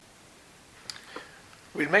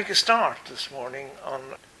We'll make a start this morning on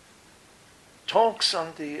talks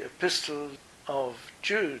on the Epistle of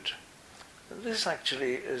Jude. This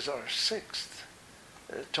actually is our sixth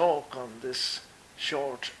talk on this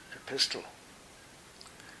short epistle.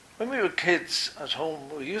 When we were kids at home,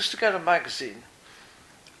 we used to get a magazine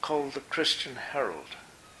called the Christian Herald.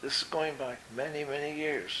 This is going back many, many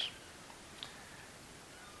years.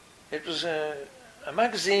 It was a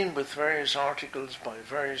magazine with various articles by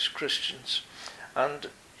various Christians, and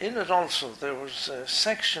in it also there was a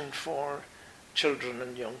section for children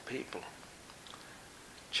and young people.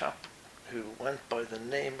 A chap who went by the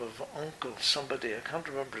name of Uncle somebody, I can't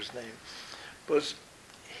remember his name, but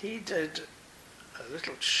he did a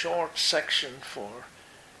little short section for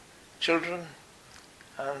children,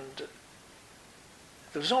 and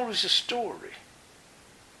there was always a story.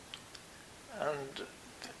 And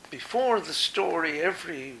before the story,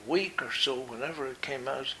 every week or so, whenever it came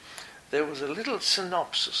out, there was a little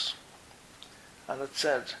synopsis, and it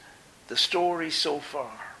said, "The story so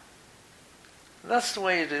far." And that's the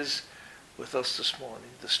way it is with us this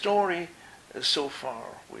morning. The story is so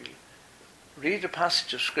far. We'll read a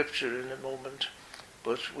passage of Scripture in a moment,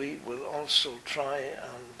 but we will also try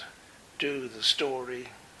and do the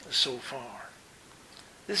story so far.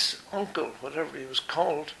 This uncle, whatever he was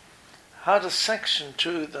called, had a section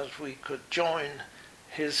too that we could join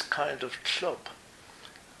his kind of club.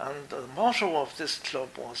 And the motto of this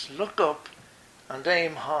club was, "Look up and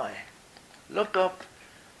aim high." Look up,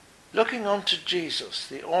 looking unto Jesus,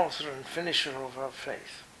 the author and finisher of our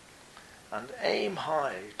faith, and aim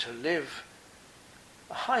high to live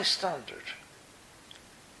a high standard,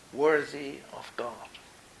 worthy of God.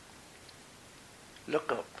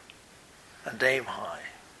 Look up and aim high.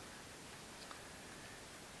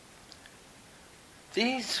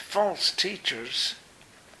 These false teachers,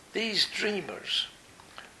 these dreamers,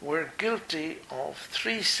 were guilty of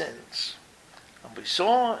three sins. And we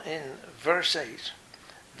saw in verse 8,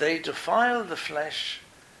 they defile the flesh,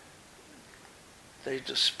 they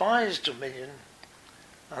despise dominion,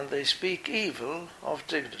 and they speak evil of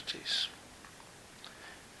dignities.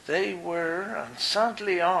 They were, and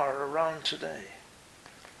sadly are around today,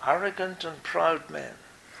 arrogant and proud men.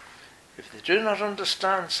 If they do not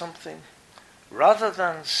understand something, rather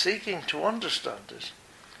than seeking to understand it,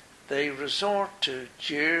 they resort to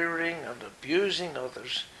jeering and abusing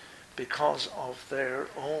others because of their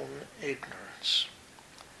own ignorance.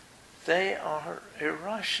 They are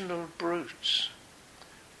irrational brutes.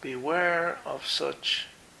 Beware of such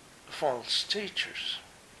false teachers.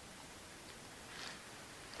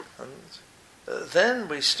 And then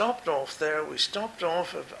we stopped off there. We stopped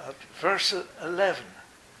off at verse 11.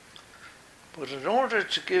 But in order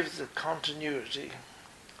to give the continuity,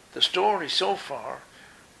 the story so far,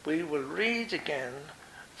 we will read again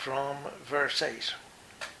from verse 8.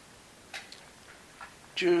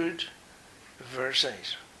 Jude, verse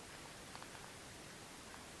 8.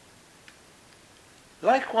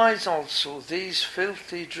 Likewise also these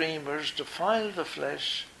filthy dreamers defile the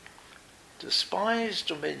flesh, despise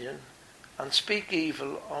dominion, and speak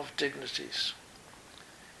evil of dignities.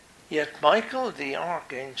 Yet Michael the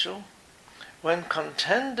archangel, when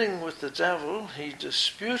contending with the devil, he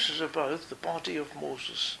disputed about the body of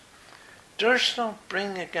Moses, durst not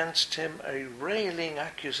bring against him a railing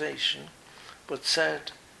accusation, but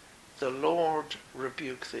said, "The Lord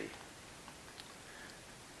rebuke thee."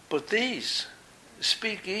 But these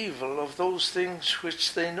speak evil of those things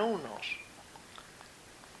which they know not.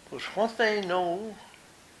 But what they know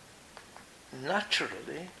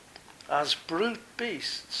naturally as brute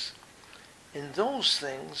beasts, in those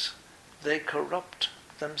things they corrupt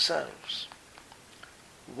themselves.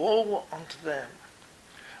 Woe unto them,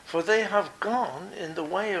 for they have gone in the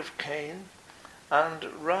way of Cain, and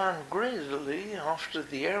ran greedily after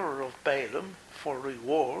the error of Balaam for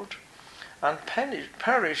reward, and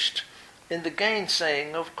perished in the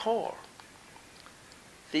gainsaying of Kor.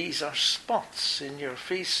 These are spots in your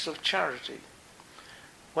feasts of charity,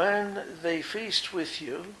 when they feast with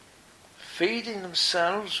you, feeding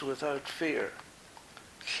themselves without fear.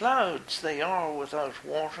 Clouds they are without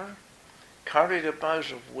water, carried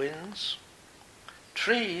about of winds.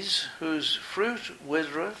 Trees whose fruit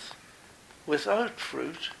withereth, without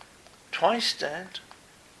fruit, twice dead,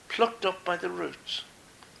 plucked up by the roots.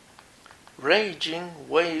 Raging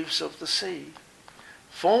waves of the sea,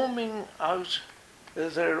 foaming out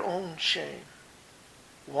their own shame.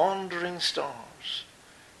 Wandering stars,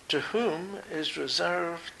 to whom is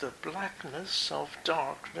reserved the blackness of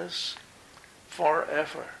darkness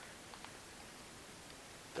forever.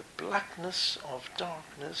 The blackness of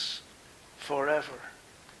darkness forever.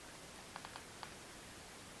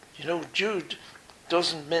 You know, Jude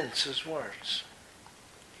doesn't mince his words.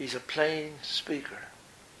 He's a plain speaker.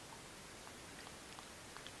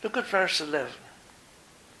 Look at verse 11.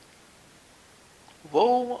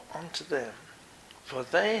 Woe unto them, for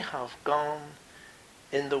they have gone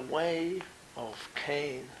in the way of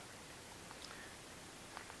Cain.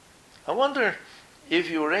 I wonder if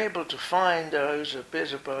you were able to find out a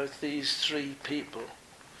bit about these three people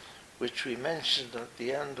which we mentioned at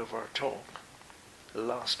the end of our talk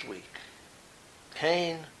last week.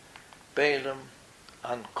 Cain, Balaam,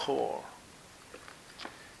 and Kor.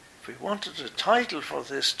 If we wanted a title for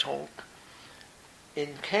this talk,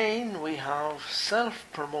 in Cain we have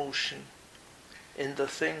self-promotion in the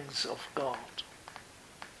things of God.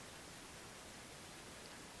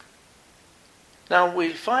 Now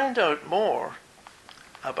we'll find out more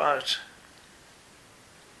about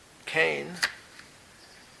Cain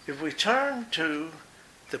if we turn to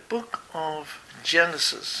the book of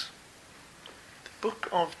Genesis. The book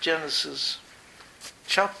of Genesis,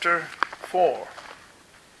 chapter 4.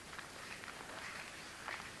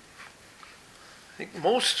 I think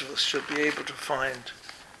most of us should be able to find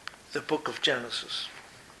the book of Genesis,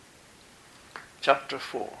 chapter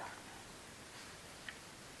 4.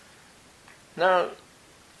 Now,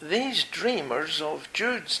 these dreamers of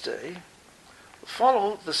Jude's day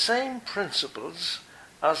follow the same principles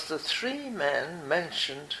as the three men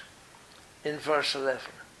mentioned in verse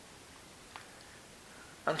 11.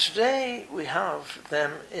 And today we have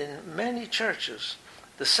them in many churches,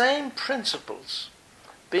 the same principles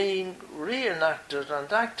being reenacted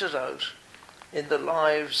and acted out in the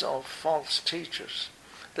lives of false teachers.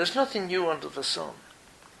 There's nothing new under the sun,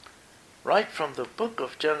 right from the book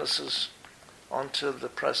of Genesis until the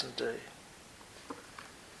present day.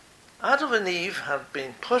 Adam and Eve had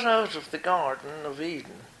been put out of the Garden of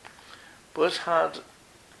Eden, but had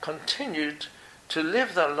continued to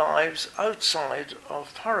live their lives outside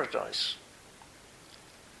of paradise.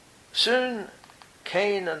 Soon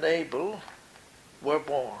Cain and Abel were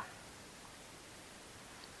born.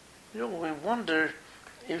 We wonder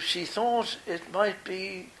if she thought it might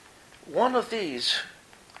be one of these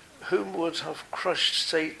whom would have crushed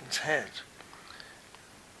Satan's head.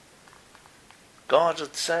 God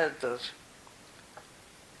had said that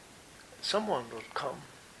someone would come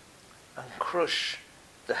and crush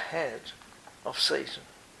the head of Satan.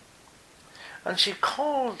 And she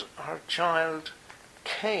called her child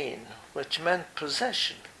Cain, which meant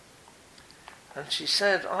possession. And she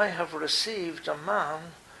said, I have received a man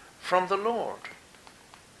from the Lord.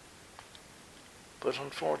 But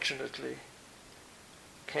unfortunately,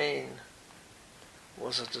 Cain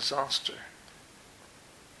was a disaster.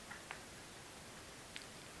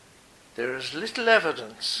 There is little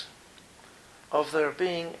evidence of there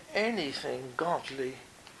being anything godly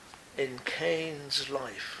in Cain's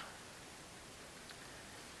life.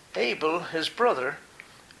 Abel, his brother,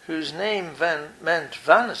 whose name meant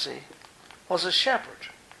vanity, was a shepherd.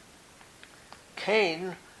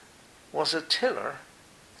 Cain was a tiller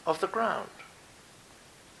of the ground.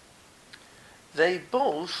 They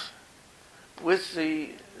both, with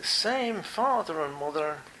the same father and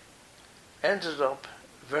mother, ended up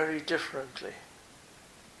very differently.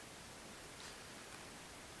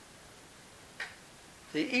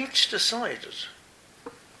 They each decided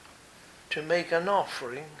to make an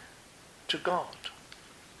offering to God.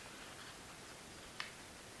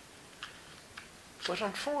 But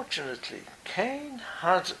unfortunately, Cain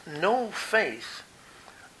had no faith,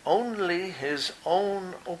 only his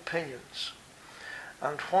own opinions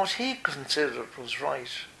and what he considered was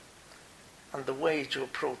right and the way to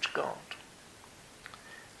approach God.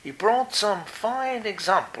 He brought some fine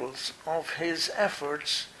examples of his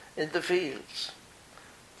efforts in the fields,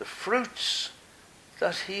 the fruits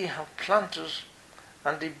that he had planted,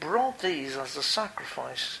 and he brought these as a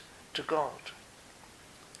sacrifice to God.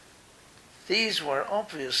 These were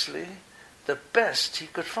obviously the best he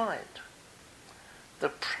could find. The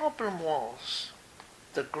problem was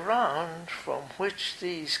the ground from which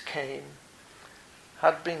these came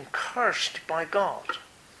had been cursed by God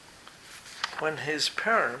when his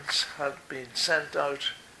parents had been sent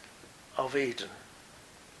out of Eden.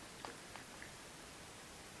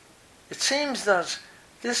 It seems that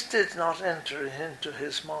this did not enter into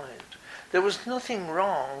his mind. There was nothing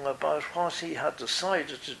wrong about what he had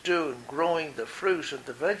decided to do in growing the fruit and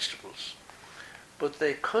the vegetables, but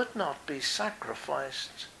they could not be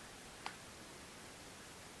sacrificed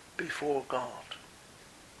before God.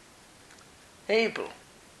 Abel,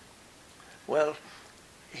 well,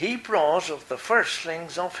 he brought of the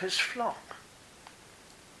firstlings of his flock,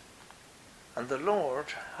 and the Lord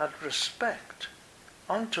had respect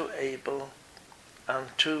unto Abel and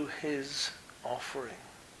to his offering.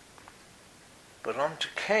 But unto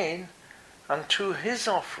Cain and to his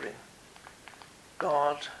offering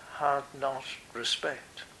God had not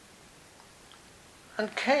respect.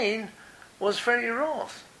 And Cain was very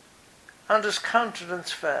wroth, and his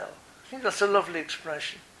countenance fell. I think that's a lovely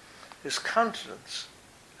expression. His countenance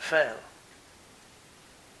fell.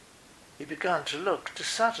 He began to look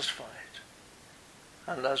dissatisfied.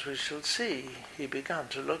 And as we shall see, he began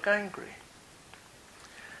to look angry.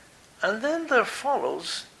 And then there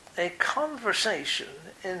follows a conversation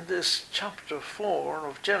in this chapter 4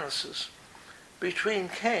 of Genesis between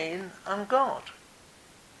Cain and God.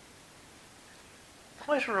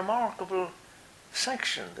 Quite a remarkable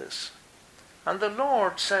section, this. And the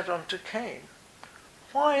Lord said unto Cain,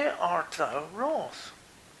 Why art thou wroth?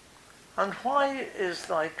 And why is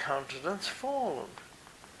thy countenance fallen?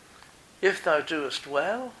 If thou doest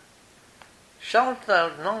well, shalt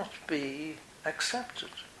thou not be accepted?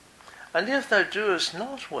 And if thou doest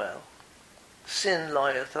not well, sin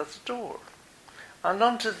lieth at the door. And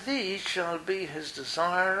unto thee shall be his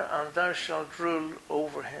desire, and thou shalt rule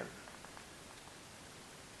over him.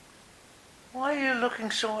 Why are you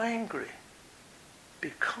looking so angry?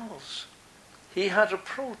 Because he had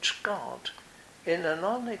approached God in an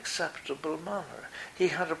unacceptable manner. He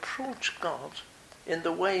had approached God in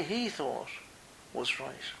the way he thought was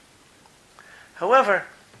right. However,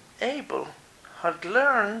 Abel had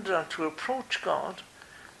learned to approach God,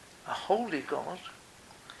 a holy God.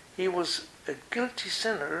 He was a guilty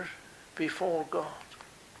sinner before God.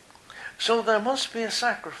 So there must be a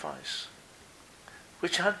sacrifice,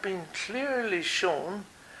 which had been clearly shown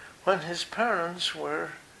when his parents were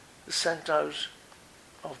sent out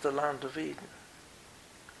of the land of Eden.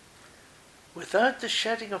 Without the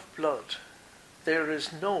shedding of blood, there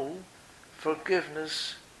is no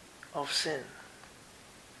forgiveness of sin,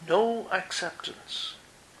 no acceptance.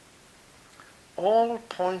 All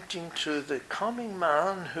pointing to the coming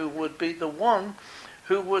man who would be the one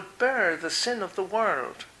who would bear the sin of the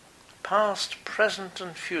world, past, present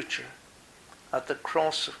and future, at the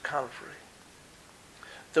cross of Calvary.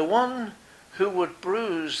 The one who would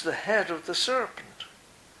bruise the head of the serpent.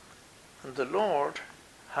 And the Lord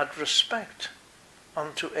had respect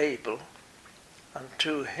unto Abel and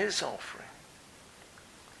to his offering.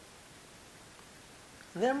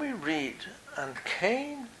 And then we read, and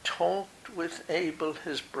Cain talked with Abel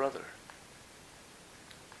his brother.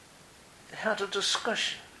 They had a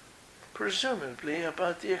discussion, presumably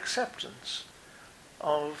about the acceptance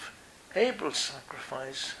of Abel's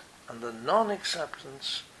sacrifice and the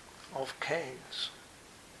non-acceptance of Cain's.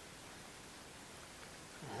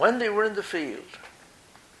 When they were in the field,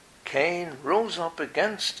 Cain rose up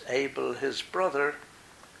against Abel his brother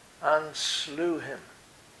and slew him.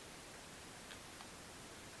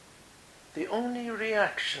 The only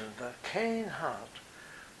reaction that Cain had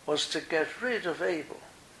was to get rid of Abel,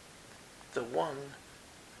 the one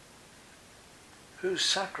whose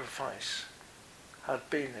sacrifice had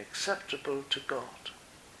been acceptable to God.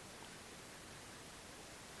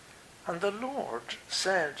 And the Lord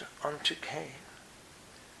said unto Cain,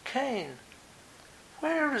 Cain,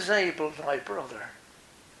 where is Abel thy brother?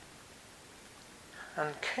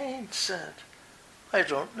 And Cain said, I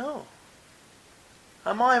don't know.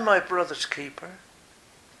 Am I my brother's keeper?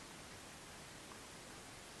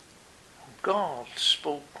 God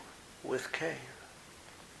spoke with Cain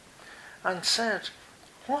and said,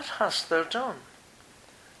 What hast thou done?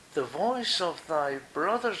 The voice of thy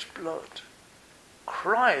brother's blood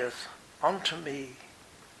crieth unto me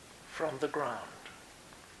from the ground.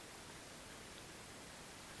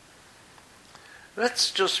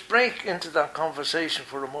 Let's just break into that conversation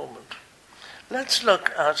for a moment. Let's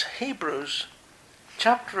look at Hebrews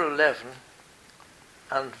chapter 11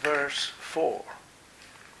 and verse 4.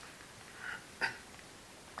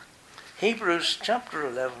 Hebrews chapter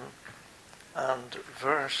 11 and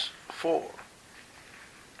verse 4.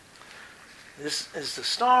 This is the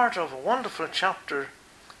start of a wonderful chapter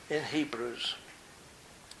in Hebrews.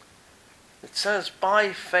 It says,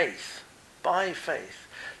 by faith, by faith.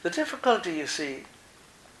 The difficulty, you see,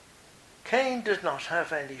 Cain did not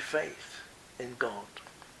have any faith in God.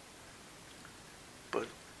 But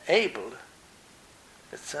Abel,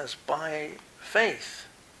 it says, by faith,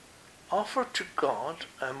 offered to God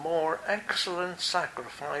a more excellent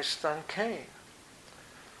sacrifice than Cain,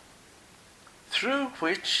 through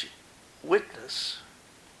which witness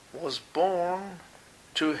was borne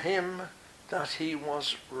to him that he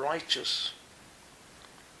was righteous,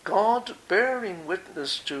 God bearing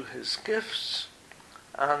witness to his gifts,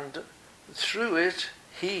 and through it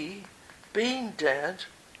he, being dead,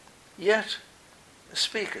 yet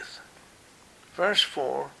speaketh. Verse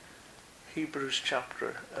 4, Hebrews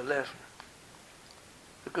chapter 11.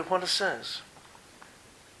 Look at what it says.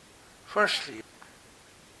 Firstly,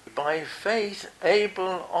 by faith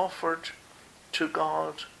Abel offered to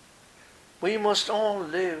God. We must all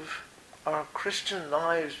live our Christian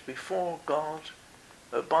lives before God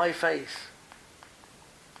by faith.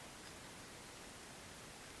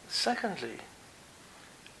 Secondly,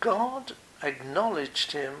 God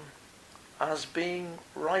acknowledged him as being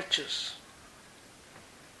righteous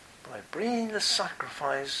by bringing the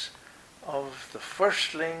sacrifice of the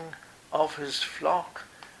firstling of his flock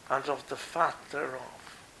and of the fat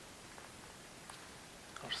thereof.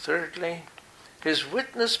 Or thirdly, his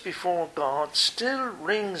witness before God still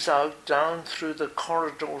rings out down through the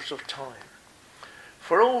corridors of time,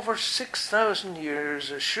 for over 6,000 years,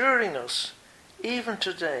 assuring us, even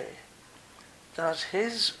today, that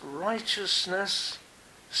his righteousness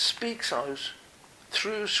speaks out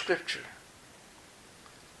through Scripture.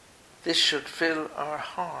 This should fill our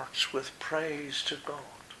hearts with praise to God.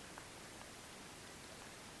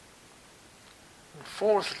 And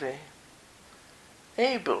fourthly,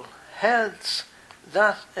 Abel held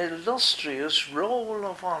that illustrious roll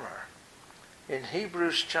of honour in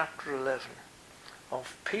Hebrews chapter 11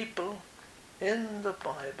 of people in the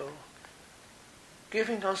Bible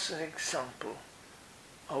giving us an example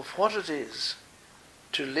of what it is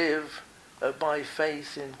to live by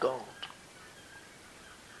faith in God.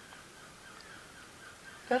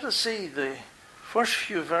 Let us see the first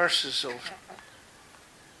few verses of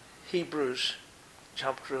Hebrews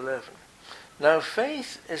chapter 11. Now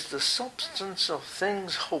faith is the substance of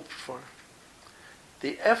things hoped for,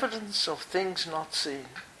 the evidence of things not seen.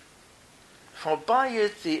 For by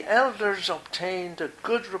it the elders obtained a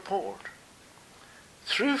good report.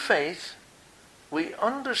 Through faith we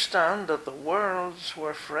understand that the worlds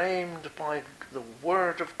were framed by the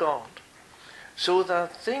word of God, so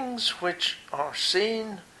that things which are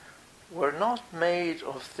seen were not made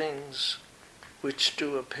of things which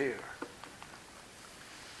do appear.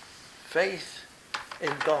 Faith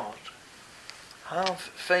in God. Have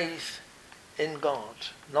faith in God,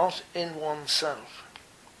 not in oneself.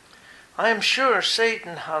 I am sure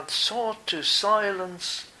Satan had sought to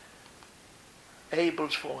silence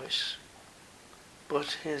Abel's voice,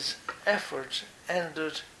 but his efforts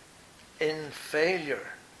ended in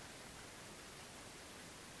failure.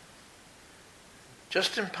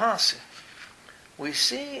 Just in passing, we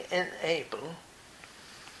see in Abel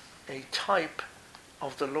a type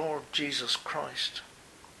of the Lord Jesus Christ.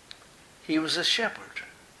 He was a shepherd,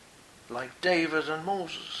 like David and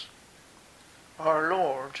Moses. Our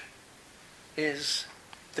Lord is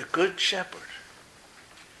the good shepherd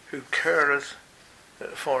who careth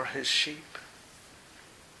for his sheep.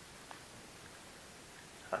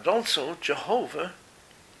 And also Jehovah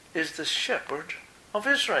is the shepherd of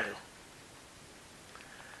Israel.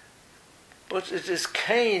 But it is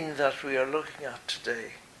Cain that we are looking at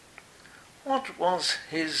today. What was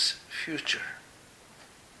his future?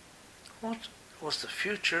 What was the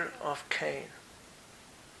future of Cain?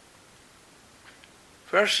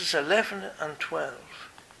 Verses 11 and 12.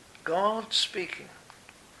 God speaking.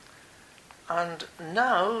 And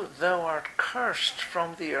now thou art cursed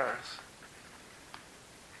from the earth,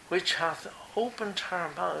 which hath opened her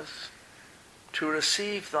mouth to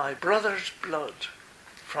receive thy brother's blood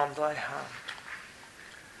from thy hand.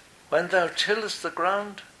 When thou tillest the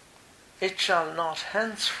ground, it shall not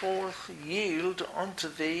henceforth yield unto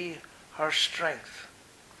thee her strength.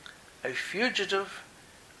 A fugitive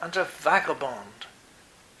and a vagabond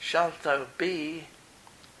shalt thou be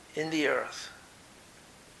in the earth.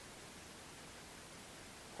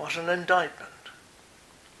 What an indictment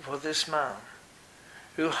for this man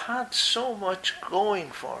who had so much going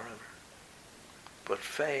for him, but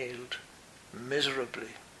failed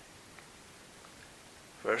miserably.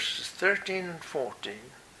 Verses 13 and 14.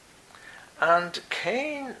 And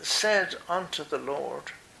Cain said unto the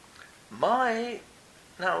Lord,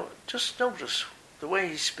 now just notice the way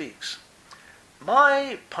he speaks.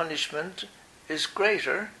 My punishment is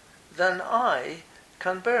greater than I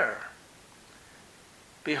can bear.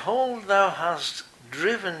 Behold, thou hast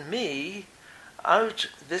driven me out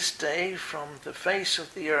this day from the face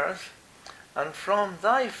of the earth, and from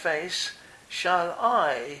thy face shall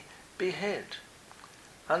I be hid.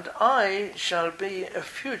 And I shall be a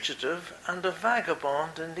fugitive and a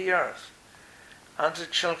vagabond in the earth. And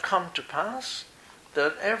it shall come to pass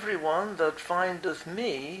that every one that findeth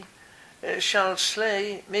me shall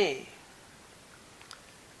slay me.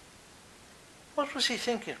 What was he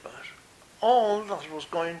thinking about? All that was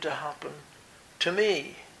going to happen to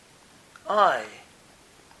me. I.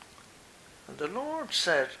 And the Lord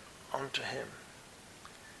said unto him,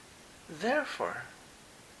 Therefore,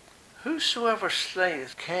 whosoever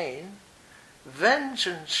slayeth Cain,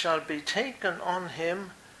 vengeance shall be taken on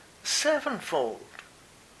him sevenfold.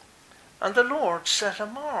 And the Lord set a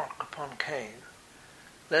mark upon Cain,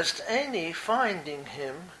 lest any finding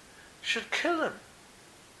him should kill him.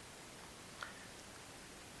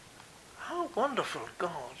 How wonderful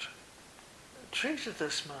God treated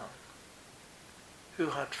this man who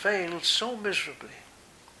had failed so miserably.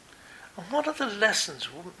 And what are the lessons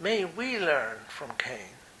may we learn from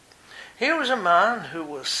Cain? Here was a man who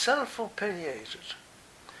was self-opinionated,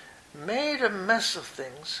 made a mess of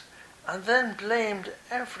things, and then blamed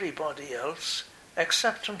everybody else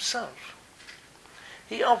except himself.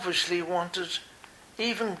 He obviously wanted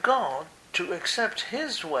even God to accept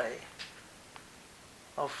his way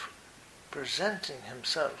of presenting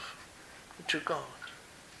himself to God.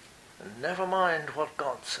 And never mind what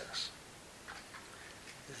God says.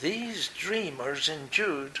 These dreamers in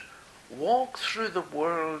Jude walk through the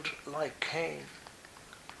world like Cain,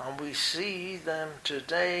 and we see them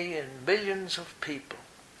today in millions of people.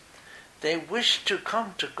 They wish to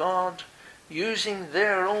come to God using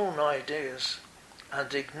their own ideas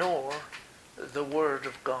and ignore the Word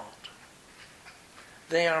of God.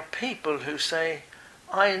 They are people who say,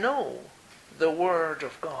 I know the Word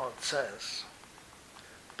of God says,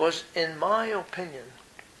 but in my opinion,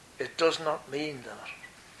 it does not mean that.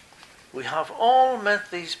 We have all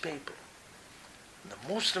met these people. And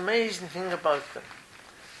the most amazing thing about them,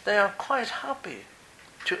 they are quite happy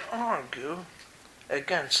to argue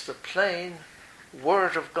against the plain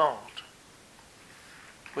Word of God,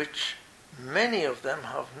 which many of them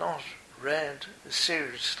have not read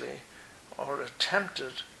seriously or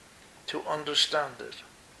attempted to understand it.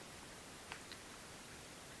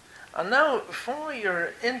 And now, for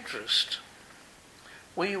your interest,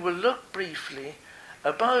 we will look briefly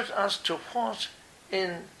about as to what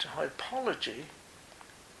in typology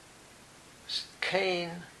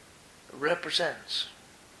Cain represents.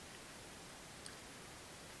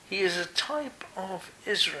 He is a type of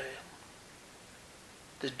Israel,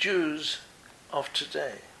 the Jews of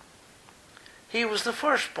today. He was the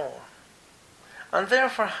firstborn, and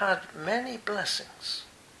therefore had many blessings.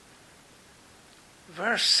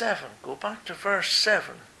 Verse 7, go back to verse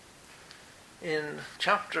 7 in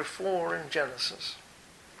chapter 4 in Genesis.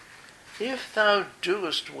 If thou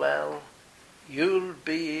doest well, you'll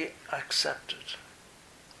be accepted.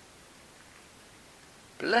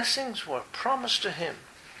 Blessings were promised to him,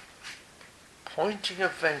 pointing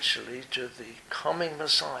eventually to the coming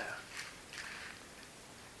Messiah.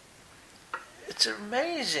 It's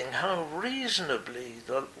amazing how reasonably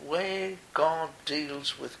the way God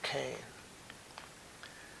deals with Cain.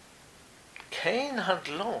 Cain had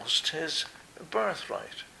lost his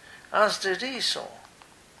birthright, as did Esau.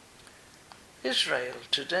 Israel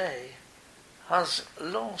today has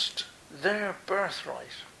lost their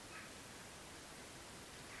birthright.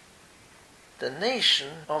 The nation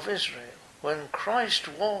of Israel, when Christ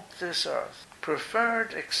walked this earth,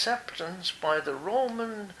 preferred acceptance by the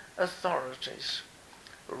Roman authorities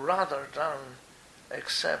rather than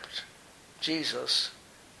accept Jesus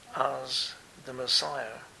as the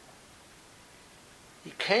Messiah.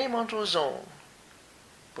 He came unto his own,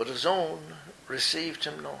 but his own received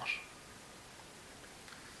him not.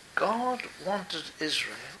 God wanted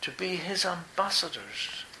Israel to be his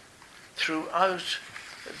ambassadors throughout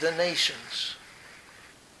the nations,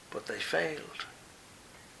 but they failed.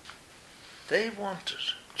 They wanted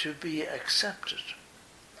to be accepted.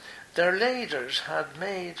 Their leaders had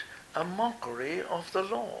made a mockery of the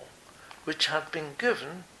law, which had been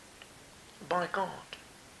given by God.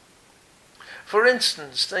 For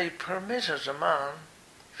instance, they permitted a man,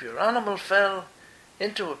 if your animal fell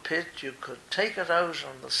into a pit, you could take it out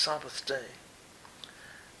on the Sabbath day.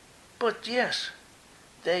 But yet,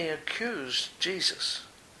 they accused Jesus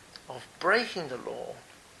of breaking the law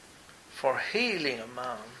for healing a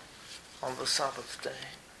man on the Sabbath day.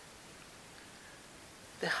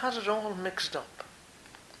 They had it all mixed up.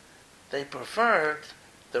 They preferred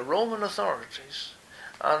the Roman authorities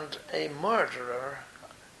and a murderer,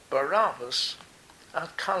 Barabbas,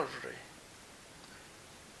 at Calvary,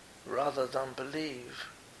 rather than believe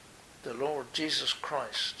the Lord Jesus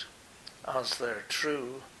Christ as their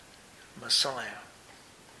true Messiah.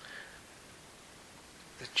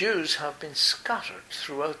 The Jews have been scattered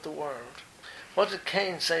throughout the world. What did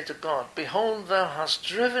Cain say to God? Behold, thou hast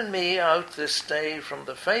driven me out this day from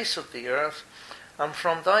the face of the earth, and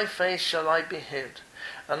from thy face shall I be hid.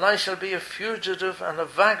 And I shall be a fugitive and a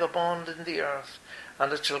vagabond in the earth.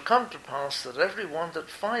 And it shall come to pass that every one that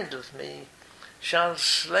findeth me shall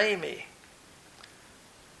slay me.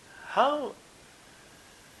 How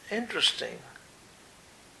interesting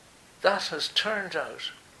that has turned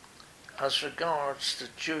out as regards the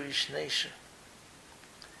Jewish nation.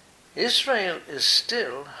 Israel is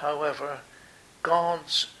still, however,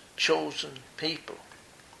 God's chosen people,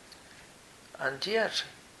 and yet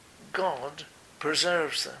God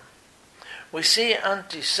preserves them. We see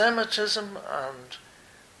anti-Semitism and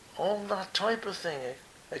all that type of thing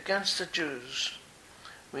against the Jews.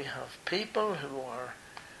 We have people who are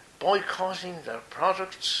boycotting their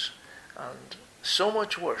products and so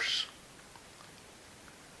much worse.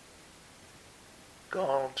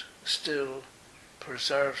 God still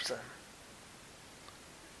preserves them.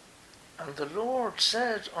 And the Lord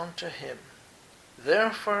said unto him,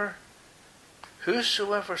 Therefore,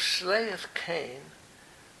 whosoever slayeth Cain,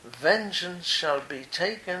 vengeance shall be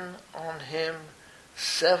taken on him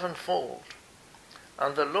sevenfold.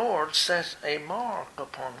 And the Lord set a mark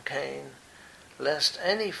upon Cain, lest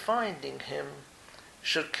any finding him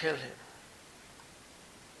should kill him.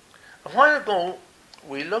 A while ago,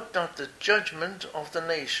 we looked at the judgment of the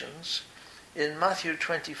nations in Matthew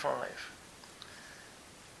 25,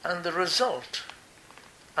 and the result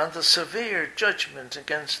and the severe judgment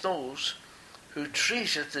against those who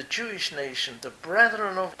treated the Jewish nation, the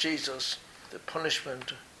brethren of Jesus. The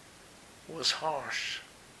punishment was harsh.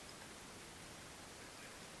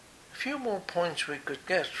 A few more points we could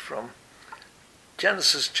get from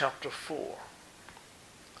Genesis chapter 4.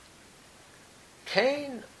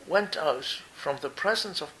 Cain went out from the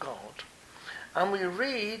presence of God, and we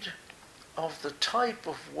read of the type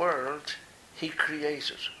of world he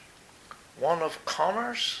created. One of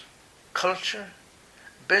commerce, culture,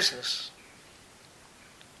 business,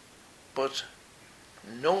 but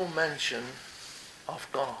no mention of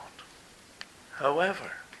God.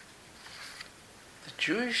 However, the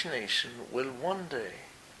Jewish nation will one day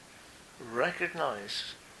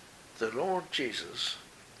recognize the Lord Jesus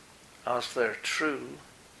as their true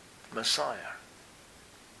Messiah.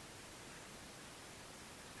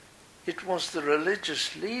 It was the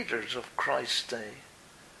religious leaders of Christ's day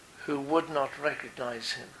who would not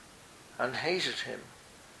recognize him and hated him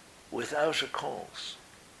without a cause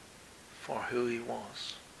for who he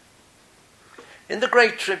was. In the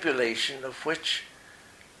great tribulation of which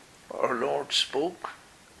our Lord spoke,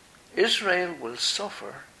 Israel will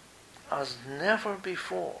suffer as never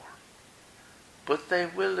before, but they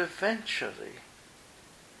will eventually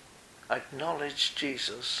acknowledge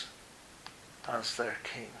Jesus as their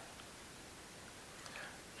King.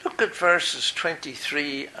 Look at verses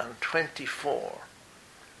 23 and 24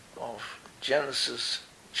 of Genesis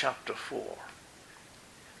chapter 4.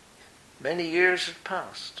 Many years had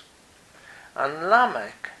passed, and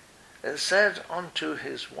Lamech said unto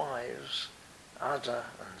his wives, Adah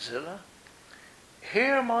and Zillah,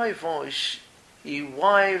 Hear my voice, ye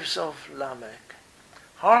wives of Lamech,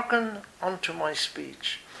 hearken unto my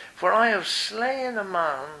speech, for I have slain a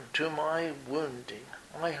man to my wounding.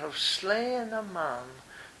 I have slain a man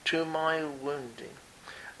to my wounding,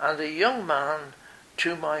 and a young man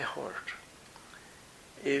to my hurt.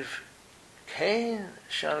 If Cain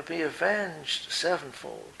shall be avenged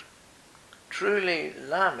sevenfold, truly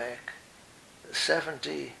Lamech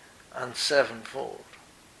 70 and sevenfold.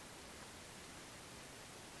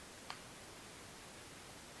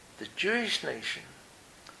 The Jewish nation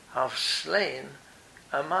have slain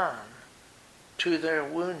a man to their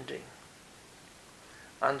wounding,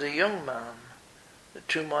 and a young man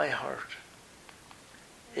to my hurt.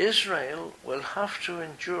 Israel will have to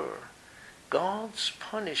endure God's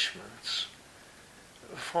punishments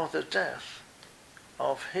for the death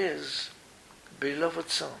of his beloved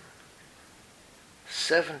Son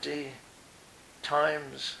 70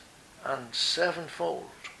 times and sevenfold.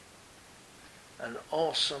 An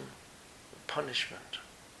awesome punishment.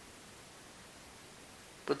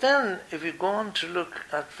 But then, if you go on to look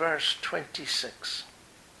at verse 26,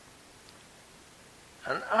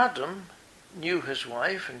 and Adam knew his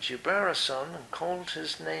wife, and she bare a son, and called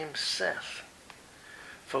his name Seth.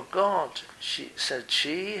 For God, said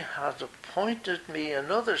she, had appointed me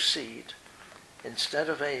another seed instead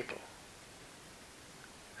of Abel,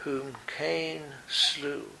 whom Cain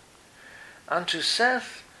slew. And to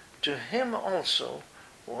Seth, to him also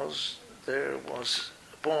there was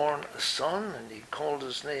born a son, and he called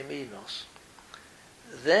his name Enos.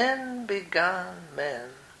 Then began men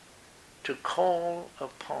to call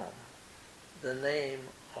upon the name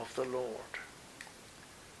of the Lord.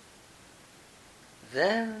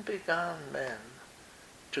 Then began men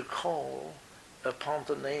to call upon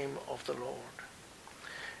the name of the Lord.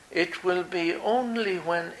 It will be only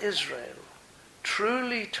when Israel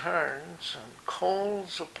truly turns and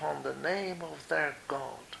calls upon the name of their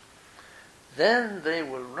God then they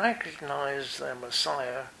will recognize their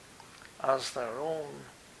Messiah as their own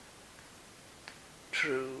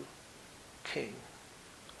true King.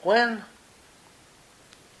 When?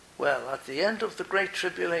 Well, at the end of the Great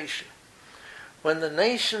Tribulation, when the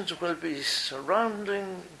nations will be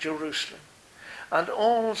surrounding Jerusalem and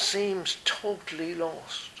all seems totally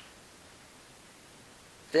lost,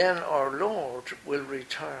 then our Lord will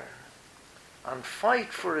return and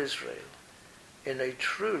fight for Israel in a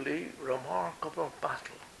truly remarkable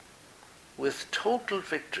battle with total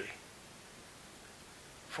victory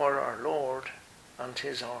for our Lord and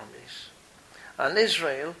his armies. And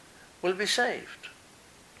Israel will be saved.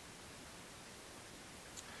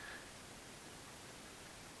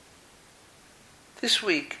 This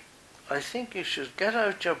week, I think you should get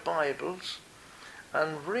out your Bibles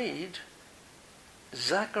and read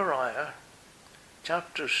Zechariah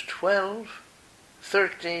chapters 12,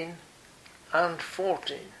 13 and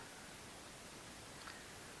 14.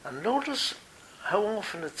 And notice how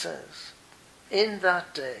often it says, in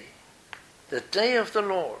that day, the day of the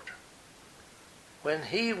Lord, when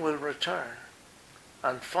he will return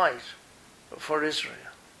and fight for Israel.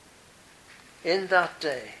 In that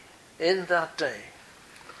day, in that day.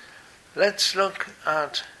 Let's look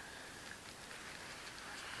at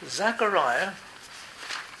Zechariah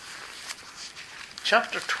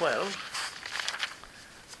chapter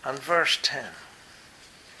 12 and verse 10.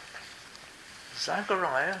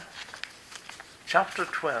 Zechariah chapter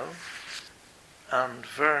 12 and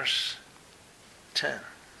verse 10.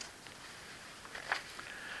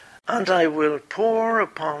 And I will pour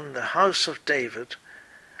upon the house of David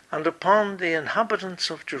and upon the inhabitants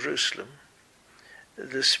of Jerusalem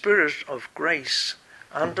the spirit of grace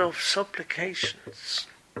and of supplications,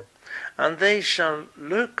 and they shall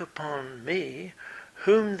look upon me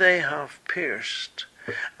whom they have pierced,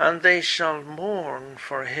 and they shall mourn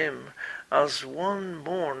for him as one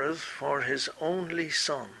mourneth for his only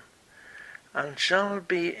son, and shall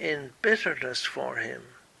be in bitterness for him,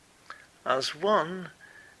 as one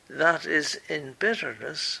that is in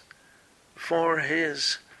bitterness for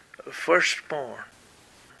his firstborn.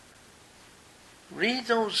 Read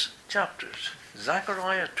those chapters,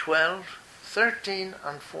 Zechariah 12, 13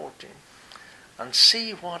 and 14, and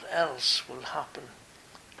see what else will happen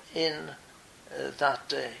in that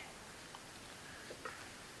day.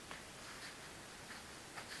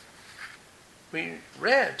 We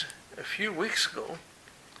read a few weeks ago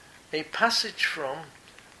a passage from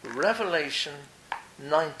Revelation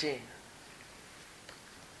 19.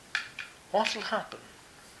 What will happen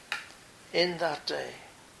in that day?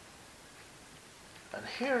 And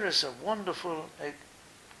here is a wonderful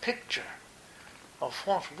picture of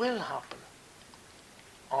what will happen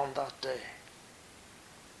on that day.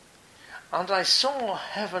 And I saw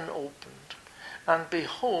heaven opened, and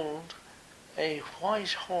behold, a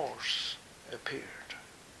white horse appeared.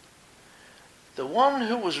 The one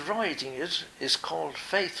who was riding it is called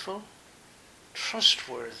Faithful,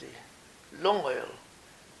 Trustworthy, Loyal,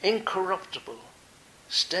 Incorruptible,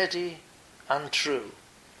 Steady, and True.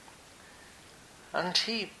 And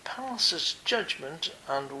he passes judgment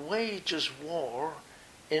and wages war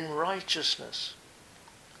in righteousness,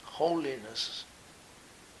 holiness,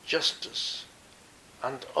 justice,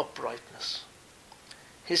 and uprightness.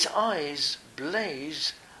 His eyes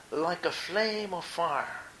blaze like a flame of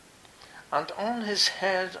fire, and on his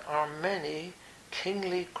head are many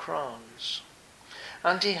kingly crowns.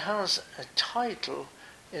 And he has a title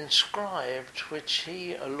inscribed which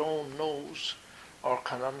he alone knows or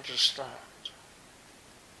can understand.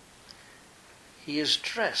 He is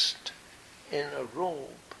dressed in a robe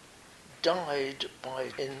dyed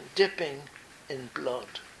in dipping in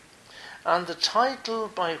blood. And the title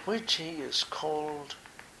by which he is called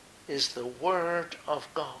is the Word of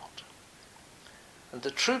God. And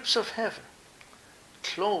the troops of heaven,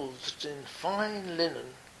 clothed in fine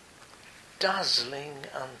linen, dazzling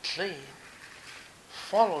and clean,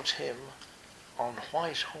 followed him on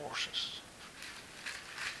white horses.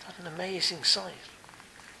 What an amazing sight.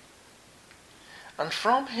 And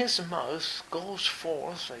from his mouth goes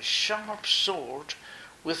forth a sharp sword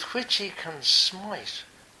with which he can smite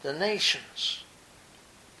the nations.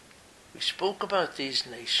 We spoke about these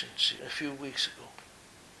nations a few weeks ago.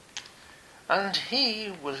 And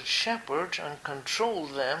he will shepherd and control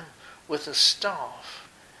them with a staff,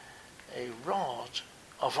 a rod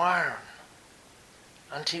of iron.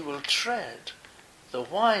 And he will tread the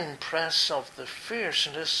winepress of the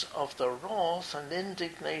fierceness of the wrath and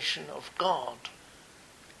indignation of God,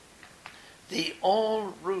 the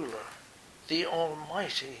all-ruler, the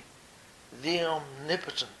almighty, the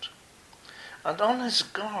omnipotent. And on his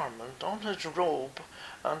garment, on his robe,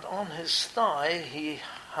 and on his thigh he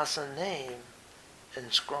has a name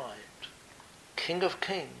inscribed, King of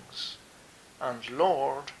Kings and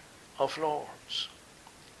Lord of Lords.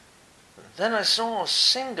 And then I saw a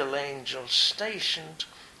single angel stationed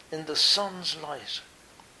in the sun's light,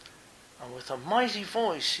 and with a mighty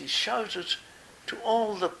voice he shouted to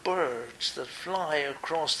all the birds that fly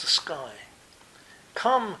across the sky,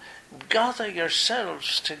 "Come, gather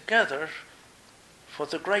yourselves together for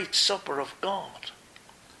the great supper of God,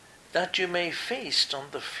 that you may feast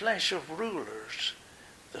on the flesh of rulers,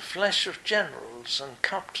 the flesh of generals and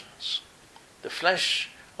captains, the flesh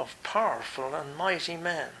of powerful and mighty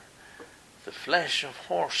men, the flesh of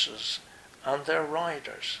horses and their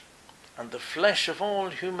riders, and the flesh of all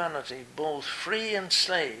humanity, both free and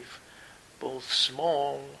slave, both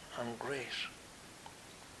small and great."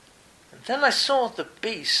 And then I saw the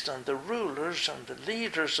beast and the rulers and the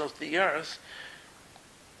leaders of the earth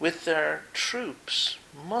with their troops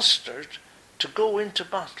mustered to go into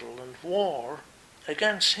battle and war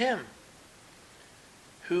against him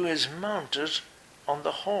who is mounted on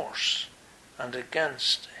the horse, and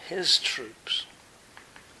against his troops.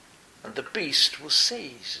 And the beast was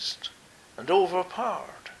seized and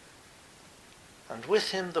overpowered, and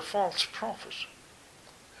with him the false prophet,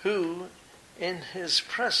 who in his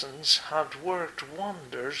presence had worked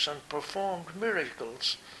wonders and performed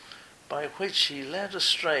miracles, by which he led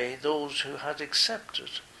astray those who had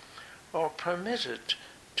accepted or permitted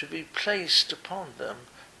to be placed upon them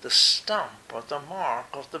the stamp or the mark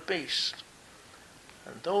of the beast,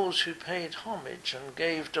 and those who paid homage and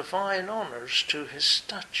gave divine honours to his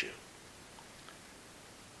statue.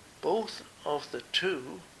 Both of the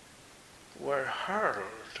two were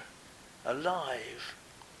hurled alive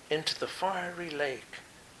into the fiery lake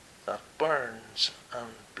that burns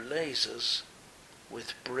and blazes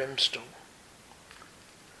with brimstone.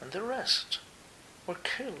 And the rest were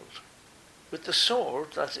killed with the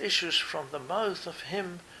sword that issues from the mouth of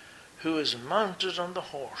him who is mounted on the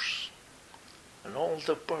horse. And all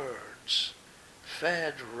the birds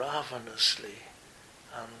fed ravenously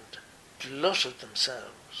and glutted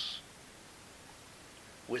themselves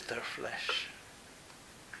with their flesh.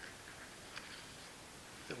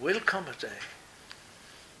 There will come a day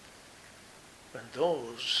when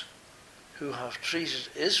those who have treated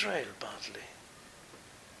Israel badly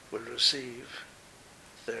will receive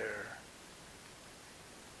their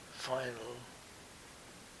final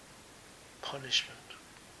punishment.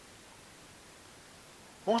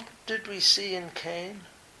 What did we see in Cain?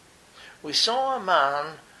 We saw a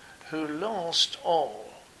man who lost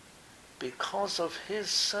all because of his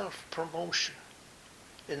self-promotion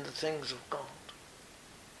in the things of God.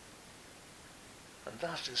 And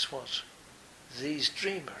that is what these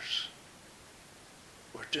dreamers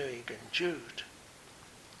were doing in Jude,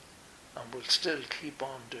 and will still keep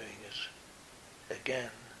on doing it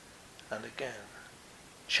again and again,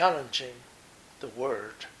 challenging the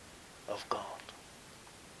Word of God.